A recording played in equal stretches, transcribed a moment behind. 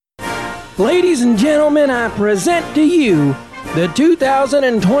Ladies and gentlemen, I present to you the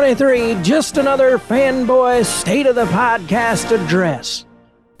 2023 Just Another Fanboy State of the Podcast Address.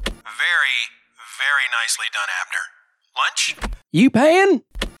 Very, very nicely done, Abner. Lunch? You paying?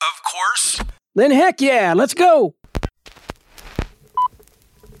 Of course. Then heck yeah, let's go.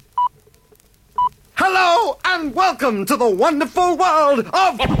 Hello and welcome to the wonderful world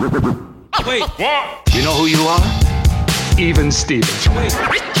of... Wait, what? You know who you are? Even Stevens. Wait.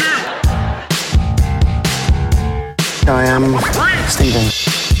 I am Steven.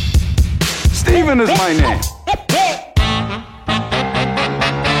 Steven is my name.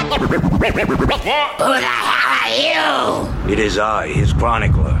 Who the hell are you? It is I, his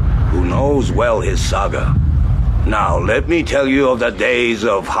chronicler, who knows well his saga. Now, let me tell you of the days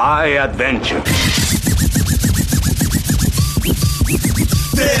of high adventure.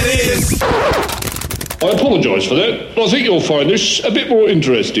 There it is! I apologise for that. I think you'll find this a bit more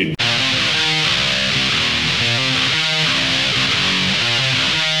interesting.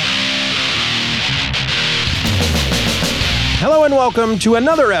 Hello and welcome to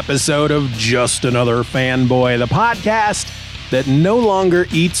another episode of Just Another Fanboy, the podcast that no longer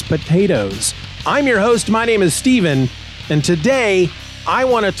eats potatoes. I'm your host, my name is Steven, and today I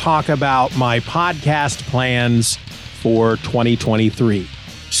want to talk about my podcast plans for 2023.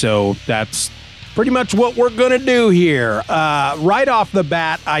 So that's pretty much what we're going to do here. Right off the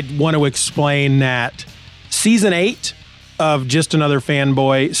bat, I want to explain that Season 8 of Just Another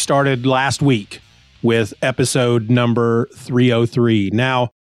Fanboy started last week with episode number 303.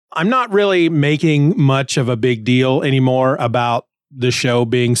 Now, I'm not really making much of a big deal anymore about the show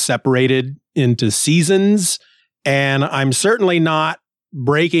being separated into seasons, and I'm certainly not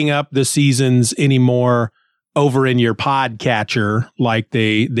breaking up the seasons anymore over in your podcatcher like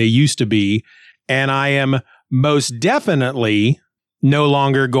they used to be, and I am most definitely no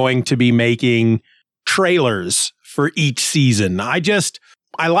longer going to be making trailers for each season.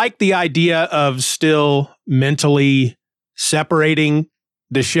 I like the idea of still mentally separating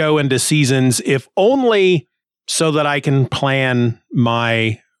the show into seasons, if only so that I can plan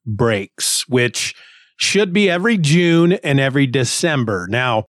my breaks, which should be every June and every December.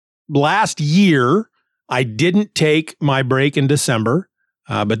 Now, last year, I didn't take my break in December,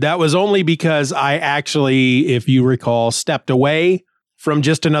 but that was only because I actually, if you recall, stepped away from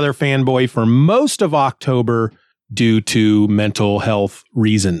Just Another Fanboy for most of October due to mental health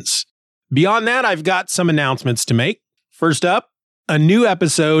reasons. Beyond that, I've got some announcements to make. First up, a new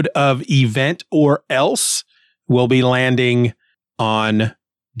episode of Event or Else will be landing on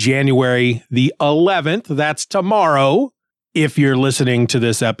January the 11th. That's tomorrow, if you're listening to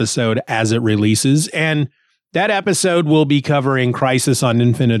this episode as it releases. And that episode will be covering Crisis on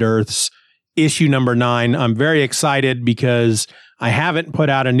Infinite Earths, issue number 9. I'm very excited because I haven't put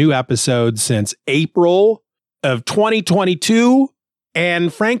out a new episode since April of 2022.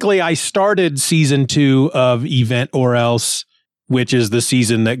 And frankly, I started season 2 of Event or Else, which is the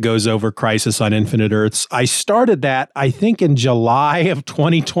season that goes over Crisis on Infinite Earths. I started that, I think, in July of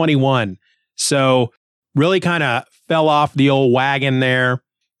 2021. So really kind of fell off the old wagon there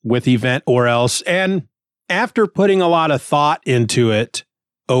with Event or Else. And after putting a lot of thought into it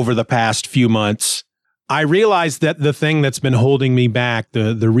over the past few months, I realized that the thing that's been holding me back,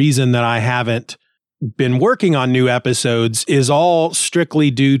 the reason that I haven't been working on new episodes, is all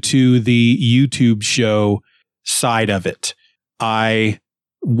strictly due to the YouTube show side of it. I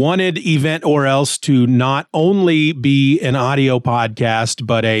wanted Event or Else to not only be an audio podcast,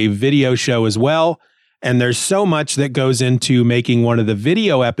 but a video show as well. And there's so much that goes into making one of the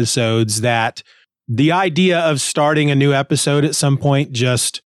video episodes that the idea of starting a new episode at some point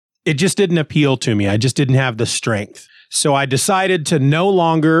just didn't appeal to me. I just didn't have the strength. So I decided to no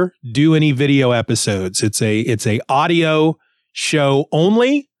longer do any video episodes. It's a audio show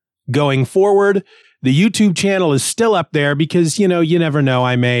only going forward. The YouTube channel is still up there because, you never know.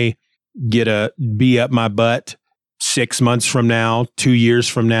 I may get a bee up my butt 6 months from now, 2 years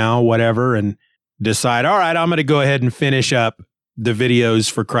from now, whatever, and decide, all right, I'm going to go ahead and finish up the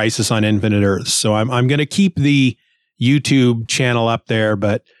videos for Crisis on Infinite Earths. So I'm going to keep the YouTube channel up there,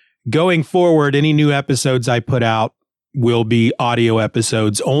 but going forward, any new episodes I put out will be audio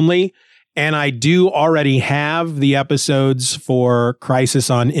episodes only. And I do already have the episodes for Crisis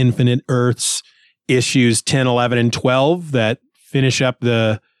on Infinite Earths issues 10, 11, and 12 that finish up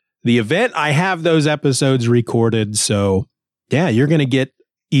the event. I have those episodes recorded. So yeah, you're going to get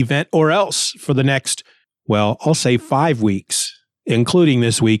Event or Else for the next, well, I'll say 5 weeks, including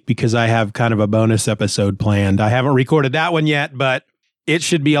this week, because I have kind of a bonus episode planned. I haven't recorded that one yet, but it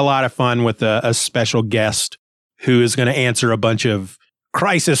should be a lot of fun with a special guest who is going to answer a bunch of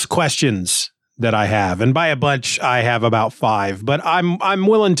crisis questions that I have. And by a bunch, I have about 5, but I'm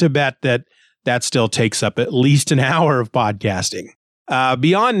willing to bet that still takes up at least an hour of podcasting.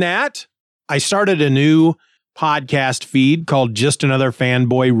 Beyond that, I started a new podcast feed called Just Another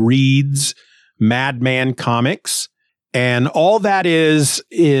Fanboy Reads Madman Comics. And all that is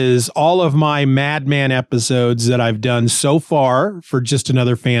all of my Madman episodes that I've done so far for Just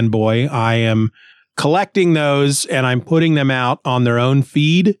Another Fanboy. I am collecting those and I'm putting them out on their own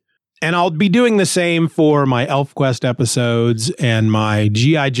feed. And I'll be doing the same for my ElfQuest episodes and my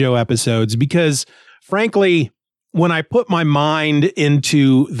G.I. Joe episodes, because frankly, when I put my mind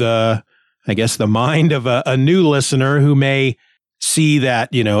into the mind of a new listener who may see that,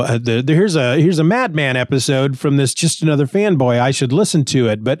 here's a Madman episode from this Just Another Fanboy, I should listen to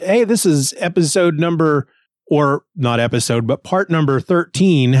it. But hey, this is part number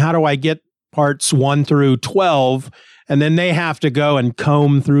 13. How do I get parts 1 through 12? And then they have to go and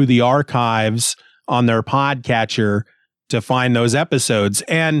comb through the archives on their podcatcher to find those episodes.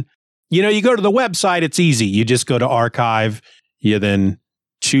 And, you go to the website, it's easy. You just go to archive, you then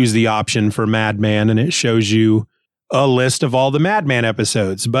choose the option for Madman, and it shows you a list of all the Madman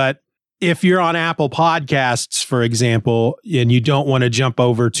episodes. But if you're on Apple Podcasts, for example, and you don't want to jump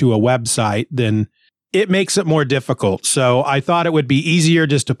over to a website, then it makes it more difficult. So I thought it would be easier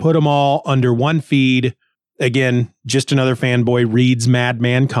just to put them all under one feed. Again, Just Another Fanboy Reads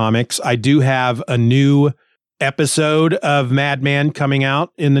Madman Comics. I do have a new episode of Madman coming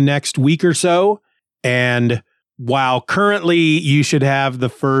out in the next week or so. And while currently you should have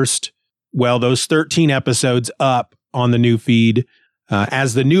those 13 episodes up on the new feed,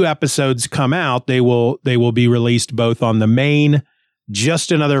 as the new episodes come out, they will be released both on the main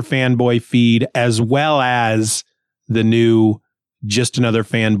Just Another Fanboy feed as well as the new Just Another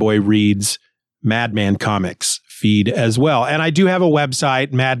Fanboy Reads Madman Comics feed as well. And I do have a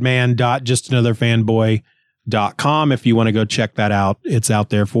website, madman.justanotherfanboy.com. If you want to go check that out, it's out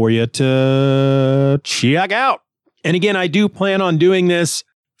there for you to check out. And again, I do plan on doing this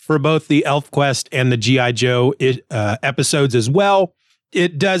for both the ElfQuest and the G.I. Joe episodes as well.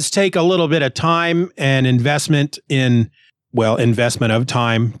 It does take a little bit of time and investment of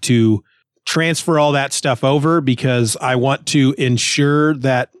time to transfer all that stuff over, because I want to ensure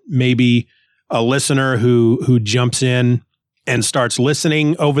that maybe a listener who jumps in and starts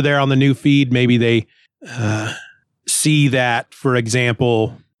listening over there on the new feed, maybe they see that, for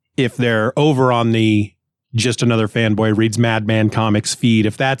example, if they're over on the Just Another Fanboy Reads Madman Comics feed,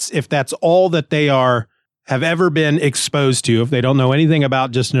 if that's all that they have ever been exposed to, if they don't know anything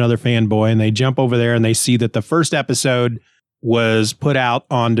about Just Another Fanboy and they jump over there and they see that the first episode was put out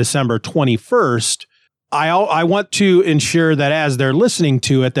on December 21st, I want to ensure that as they're listening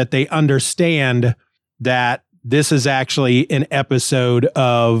to it, that they understand that this is actually an episode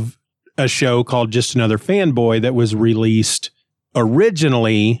of a show called Just Another Fanboy that was released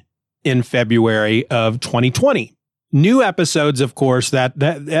originally in February of 2020. New episodes, of course,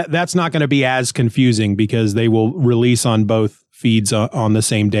 that's not going to be as confusing because they will release on both feeds on the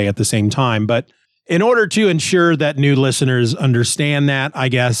same day at the same time. But in order to ensure that new listeners understand that, I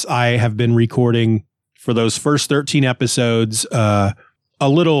guess I have been recording for those first 13 episodes a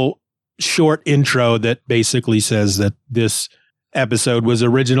little short intro that basically says that this episode was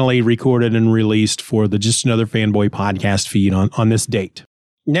originally recorded and released for the Just Another Fanboy podcast feed on this date.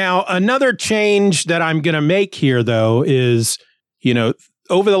 Now, another change that I'm going to make here, though, is,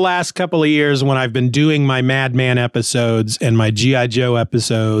 over the last couple of years when I've been doing my Madman episodes and my G.I. Joe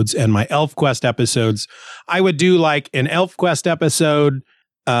episodes and my ElfQuest episodes, I would do like an ElfQuest episode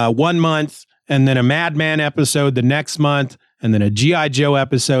 1 month, and then a Madman episode the next month, and then a G.I. Joe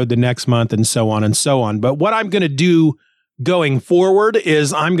episode the next month, and so on and so on. But what I'm going to do going forward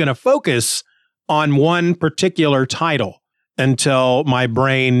is I'm going to focus on one particular title until my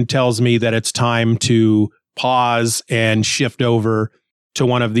brain tells me that it's time to pause and shift over to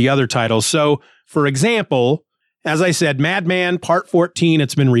one of the other titles. So, for example, as I said, Madman Part 14,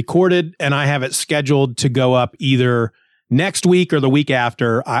 it's been recorded, and I have it scheduled to go up either next week or the week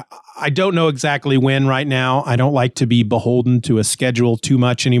after. I don't know exactly when right now. I don't like to be beholden to a schedule too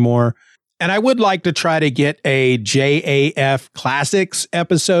much anymore. And I would like to try to get a JAF Classics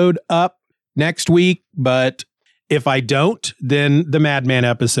episode up next week, but if I don't, then the Madman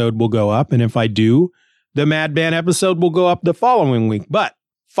episode will go up. And if I do, the Madman episode will go up the following week. But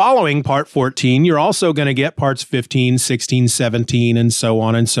following Part 14, you're also going to get Parts 15, 16, 17, and so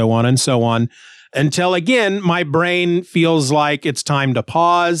on and so on and so on, until, again, my brain feels like it's time to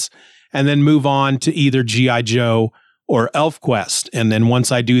pause and then move on to either G.I. Joe or ElfQuest. And then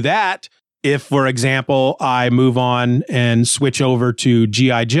once I do that, if, for example, I move on and switch over to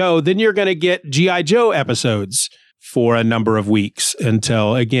G.I. Joe, then you're going to get G.I. Joe episodes for a number of weeks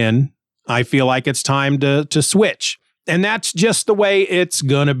until, again, I feel like it's time to switch. And that's just the way it's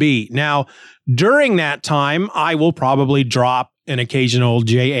going to be. Now, during that time, I will probably drop an occasional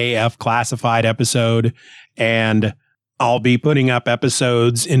JAF classified episode, and I'll be putting up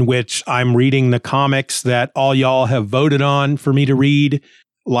episodes in which I'm reading the comics that all y'all have voted on for me to read,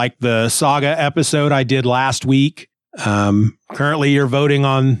 like the Saga episode I did last week. Currently, you're voting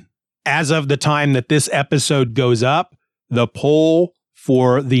on, as of the time that this episode goes up, the poll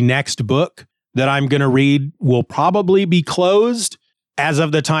for the next book that I'm going to read will probably be closed. As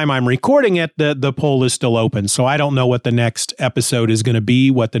of the time I'm recording it, the poll is still open. So I don't know what the next episode is going to be,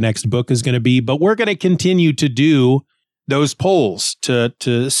 what the next book is going to be, but we're going to continue to do those polls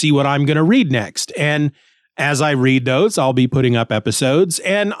to see what I'm going to read next. And as I read those, I'll be putting up episodes,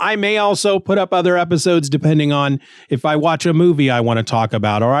 and I may also put up other episodes depending on if I watch a movie I want to talk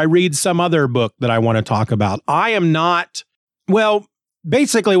about, or I read some other book that I want to talk about. I am not, well,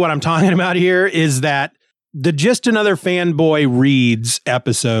 basically what I'm talking about here is that the Just Another Fanboy Reads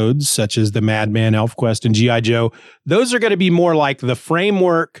episodes, such as the Madman, ElfQuest, and G.I. Joe, those are going to be more like the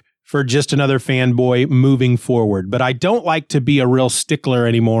framework for Just Another Fanboy moving forward. But I don't like to be a real stickler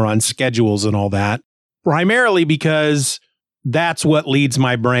anymore on schedules and all that, primarily because that's what leads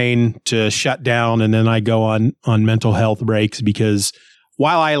my brain to shut down, and then I go on mental health breaks, because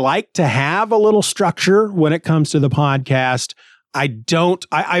while I like to have a little structure when it comes to the podcast,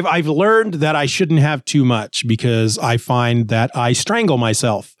 I've learned that I shouldn't have too much, because I find that I strangle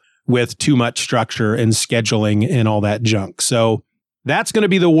myself with too much structure and scheduling and all that junk. So that's going to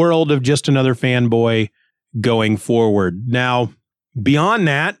be the world of Just Another Fanboy going forward. Now, beyond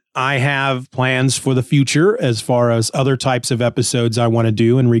that, I have plans for the future as far as other types of episodes I want to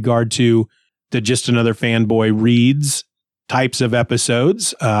do in regard to the Just Another Fanboy Reads types of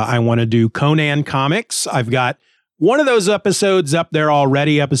episodes. I want to do Conan comics. I've got one of those episodes up there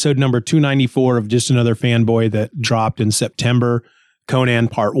already, episode number 294 of Just Another Fanboy, that dropped in September, Conan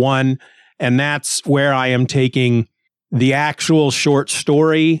Part 1. And that's where I am taking the actual short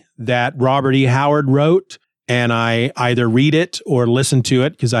story that Robert E. Howard wrote, and I either read it or listen to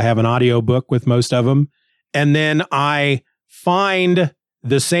it, because I have an audio book with most of them. And then I find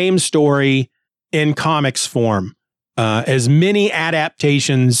the same story in comics form, as many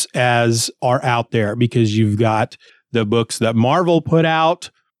adaptations as are out there, because you've got the books that Marvel put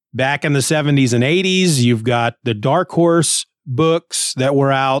out back in the 70s and 80s. You've got the Dark Horse books that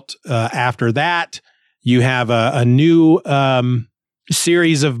were out after that. You have a new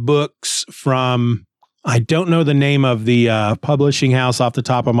series of books from, I don't know the name of the publishing house off the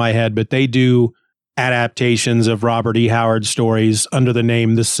top of my head, but they do adaptations of Robert E. Howard stories under the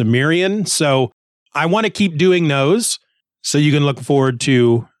name The Cimmerian. So I want to keep doing those, so you can look forward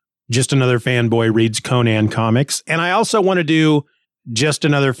to Just Another Fanboy Reads Conan comics. And I also want to do Just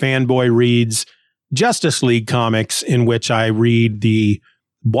Another Fanboy Reads Justice League comics, in which I read the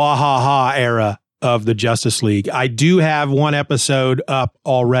Bwahaha era of the Justice League. I do have one episode up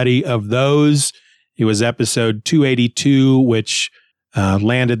already of those. It was episode 282, which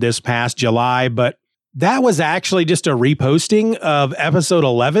landed this past July, but that was actually just a reposting of episode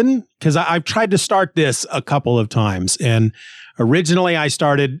 11, because I've tried to start this a couple of times. And originally I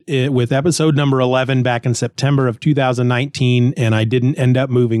started with episode number 11 back in September of 2019, and I didn't end up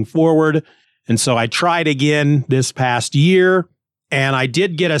moving forward. And so I tried again this past year, and I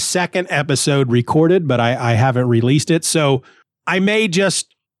did get a second episode recorded, but I haven't released it. So I may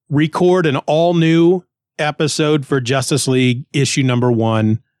just record an all new episode for Justice League issue number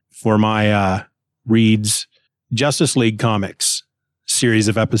 1 for my Reads Justice League comics series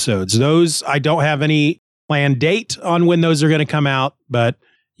of episodes. Those, I don't have any planned date on when those are going to come out, but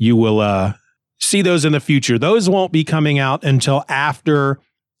you will see those in the future. Those won't be coming out until after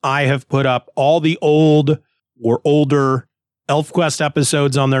I have put up all the old or older ElfQuest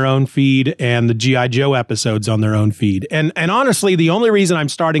episodes on their own feed and the G.I. Joe episodes on their own feed. And honestly, the only reason I'm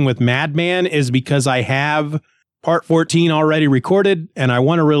starting with Madman is because I have Part 14 already recorded, and I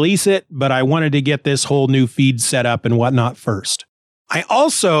want to release it, but I wanted to get this whole new feed set up and whatnot first. I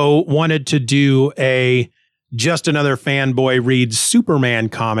also wanted to do a Just Another Fanboy Reads Superman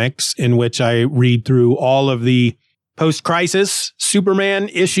comics, in which I read through all of the post-crisis Superman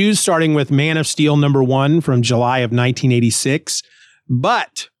issues, starting with Man of Steel number 1 from July of 1986.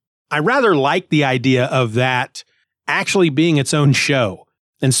 But I rather like the idea of that actually being its own show.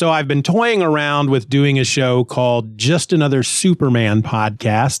 And so I've been toying around with doing a show called Just Another Superman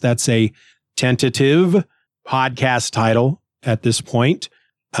Podcast. That's a tentative podcast title at this point.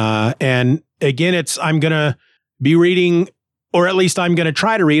 And again, I'm going to be reading, or at least I'm going to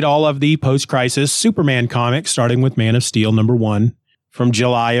try to read all of the post-crisis Superman comics, starting with Man of Steel #1 from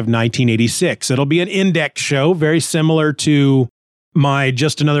July of 1986. It'll be an index show, very similar to my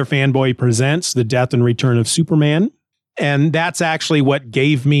Just Another Fanboy Presents The Death and Return of Superman. And that's actually what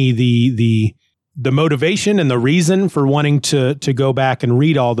gave me the motivation and the reason for wanting to go back and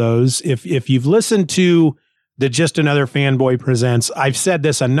read all those. If you've listened to the Just Another Fanboy Presents, I've said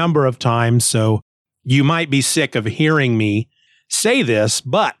this a number of times, so you might be sick of hearing me say this,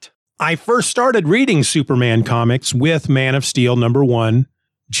 but I first started reading Superman comics with Man of Steel #1,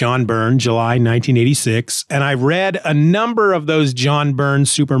 John Byrne, July 1986, and I read a number of those John Byrne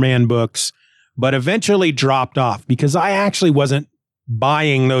Superman books, but eventually dropped off because I actually wasn't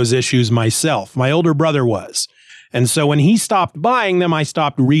buying those issues myself. My older brother was. And so when he stopped buying them, I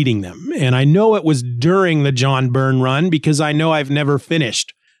stopped reading them. And I know it was during the John Byrne run because I know I've never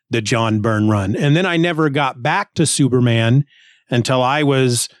finished the John Byrne run. And then I never got back to Superman until I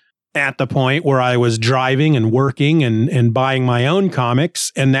was at the point where I was driving and working and buying my own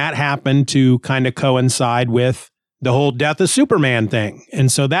comics. And that happened to kind of coincide with the whole Death of Superman thing.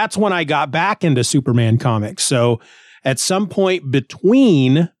 And so that's when I got back into Superman comics. So at some point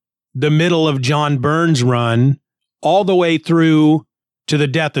between the middle of John Byrne's run all the way through to the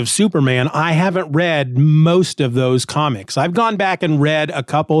Death of Superman, I haven't read most of those comics. I've gone back and read a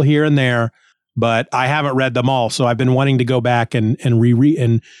couple here and there, but I haven't read them all. So I've been wanting to go back and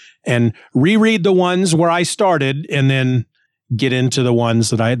reread the ones where I started and then get into the ones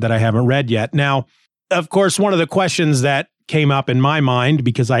that I haven't read yet. Now, of course, one of the questions that came up in my mind,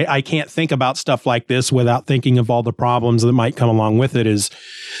 because I can't think about stuff like this without thinking of all the problems that might come along with it, is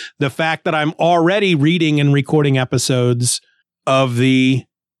the fact that I'm already reading and recording episodes of the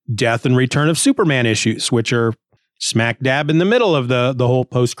Death and Return of Superman issues, which are smack dab in the middle of the whole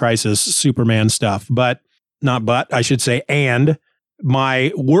post-crisis Superman stuff. And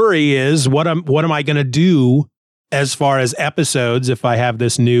my worry is what am I going to do as far as episodes if I have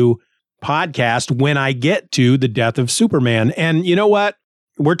this new podcast when I get to the Death of Superman? And you know what?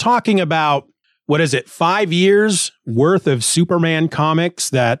 We're talking about, 5 years worth of Superman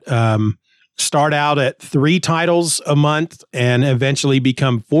comics that start out at 3 titles a month and eventually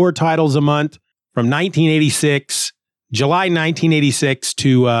become 4 titles a month from July 1986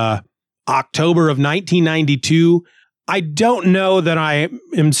 to October of 1992. I don't know that I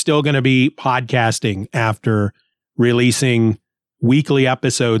am still going to be podcasting after releasing weekly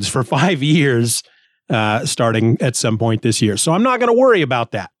episodes for 5 years, starting at some point this year. So I'm not going to worry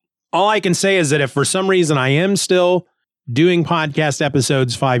about that. All I can say is that if for some reason I am still doing podcast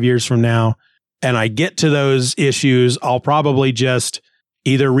episodes 5 years from now and I get to those issues, I'll probably just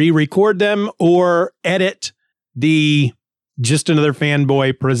either re-record them or edit the Just Another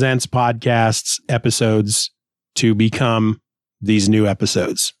Fanboy Presents podcasts episodes to become these new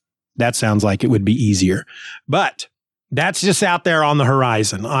episodes. That sounds like it would be easier, but that's just out there on the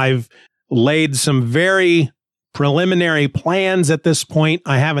horizon. I've laid some very preliminary plans at this point.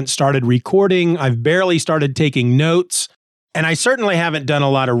 I haven't started recording. I've barely started taking notes, and I certainly haven't done a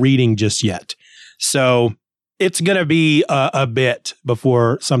lot of reading just yet. So it's going to be a bit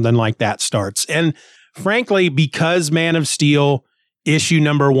before something like that starts. And frankly, because Man of Steel issue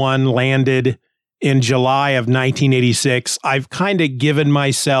 #1 landed in July of 1986, I've kind of given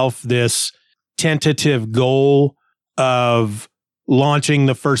myself this tentative goal of launching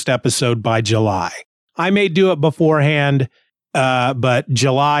the first episode by July. I may do it beforehand, but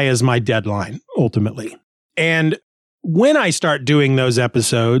July is my deadline, ultimately. And when I start doing those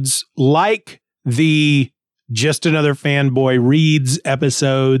episodes, like the Just Another Fanboy Reads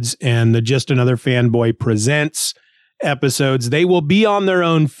episodes and the Just Another Fanboy Presents episodes, they will be on their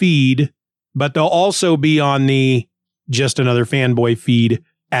own feed, but they'll also be on the Just Another Fanboy feed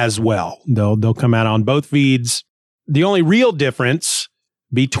as well. They'll come out on both feeds. The only real difference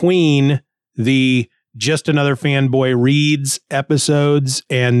between the Just Another Fanboy Reads episodes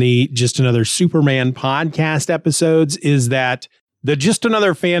and the Just Another Superman podcast episodes is that the Just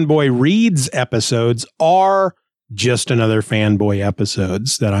Another Fanboy Reads episodes are Just Another Fanboy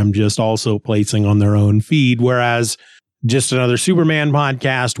episodes that I'm just also placing on their own feed, whereas Just Another Superman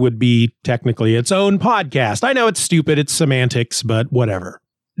podcast would be technically its own podcast. I know it's stupid, it's semantics, but whatever.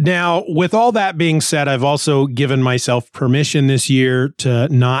 Now, with all that being said, I've also given myself permission this year to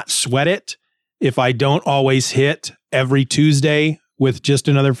not sweat it if I don't always hit every Tuesday with Just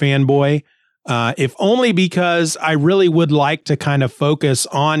Another Fanboy, if only because I really would like to kind of focus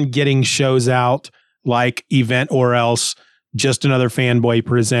on getting shows out like Event or Else, Just Another Fanboy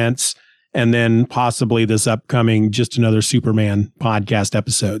Presents, and then possibly this upcoming Just Another Superman podcast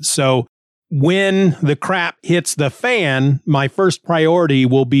episode. So when the crap hits the fan, my first priority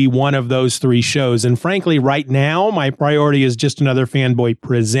will be one of those 3 shows. And frankly, right now, my priority is Just Another Fanboy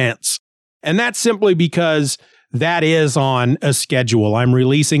Presents. And that's simply because that is on a schedule. I'm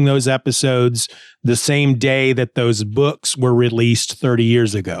releasing those episodes the same day that those books were released 30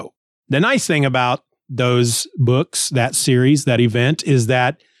 years ago. The nice thing about those books, that series, that event, is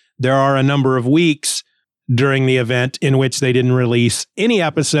that there are a number of weeks during the event in which they didn't release any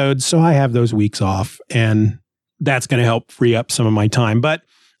episodes. So I have those weeks off, and that's going to help free up some of my time. But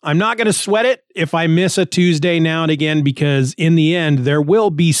I'm not going to sweat it if I miss a Tuesday now and again, because in the end, there will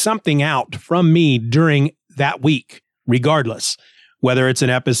be something out from me during that week, regardless, whether it's an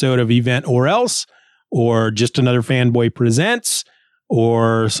episode of Event or Else, or Just Another Fanboy Presents,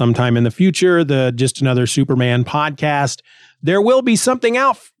 or sometime in the future, the Just Another Superman podcast. There will be something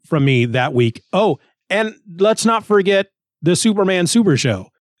out from me that week. Oh, and let's not forget the Superman Super Show.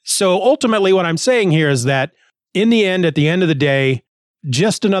 So ultimately, what I'm saying here is that in the end, at the end of the day,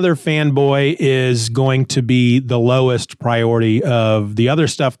 Just Another Fanboy is going to be the lowest priority of the other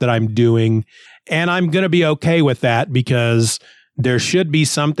stuff that I'm doing. And I'm going to be okay with that, because there should be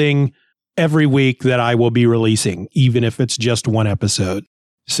something every week that I will be releasing, even if it's just one episode.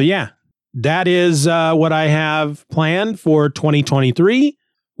 So yeah, that is what I have planned for 2023.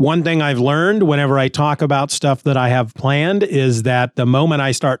 One thing I've learned whenever I talk about stuff that I have planned is that the moment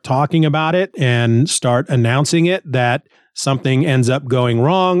I start talking about it and start announcing it, that something ends up going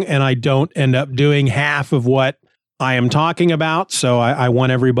wrong and I don't end up doing half of what I am talking about. So I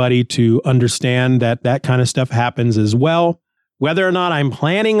want everybody to understand that that kind of stuff happens as well. Whether or not I'm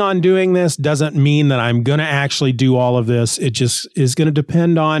planning on doing this doesn't mean that I'm going to actually do all of this. It just is going to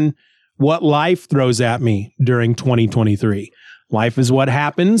depend on what life throws at me during 2023. Life is what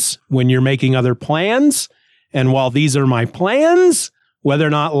happens when you're making other plans. And while these are my plans, whether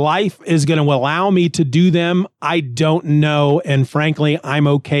or not life is going to allow me to do them, I don't know. And frankly, I'm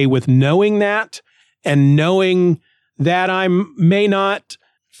okay with knowing that, and knowing that I may not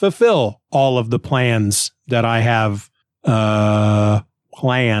fulfill all of the plans that I have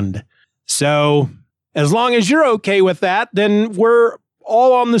planned. So as long as you're okay with that, then we're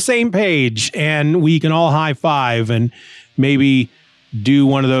all on the same page, and we can all high five and maybe do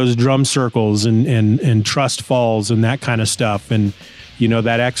one of those drum circles and trust falls and that kind of stuff. And, you know,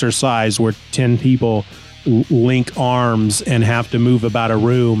 that exercise where 10 people link arms and have to move about a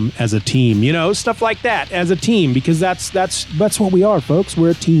room as a team, you know, stuff like that as a team, because that's what we are, folks. We're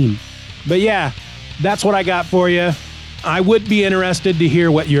a team. But yeah, that's what I got for you. I would be interested to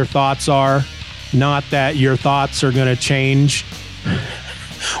hear what your thoughts are. Not that your thoughts are going to change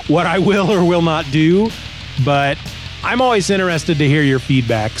what I will or will not do, but I'm always interested to hear your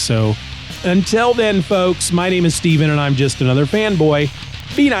feedback. So until then, folks, my name is Steven, and I'm Just Another Fanboy.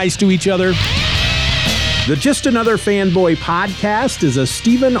 Be nice to each other. The Just Another Fanboy podcast is a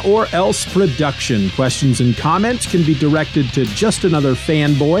Steven or Else production. Questions and comments can be directed to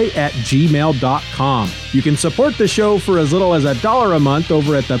justanotherfanboy@gmail.com. You can support the show for as little as $1 a month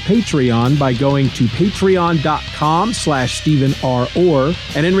over at the Patreon by going to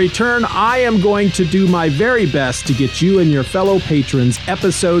patreon.com/StevenROr. And in return, I am going to do my very best to get you and your fellow patrons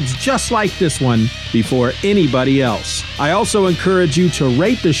episodes just like this one before anybody else. I also encourage you to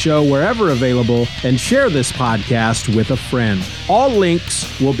rate the show wherever available and share this podcast with a friend. All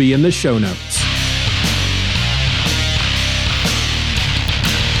links will be in the show notes.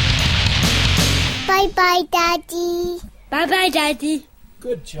 Bye-bye, Daddy. Bye-bye, Daddy.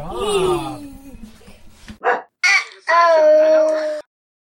 Good job. Uh-oh.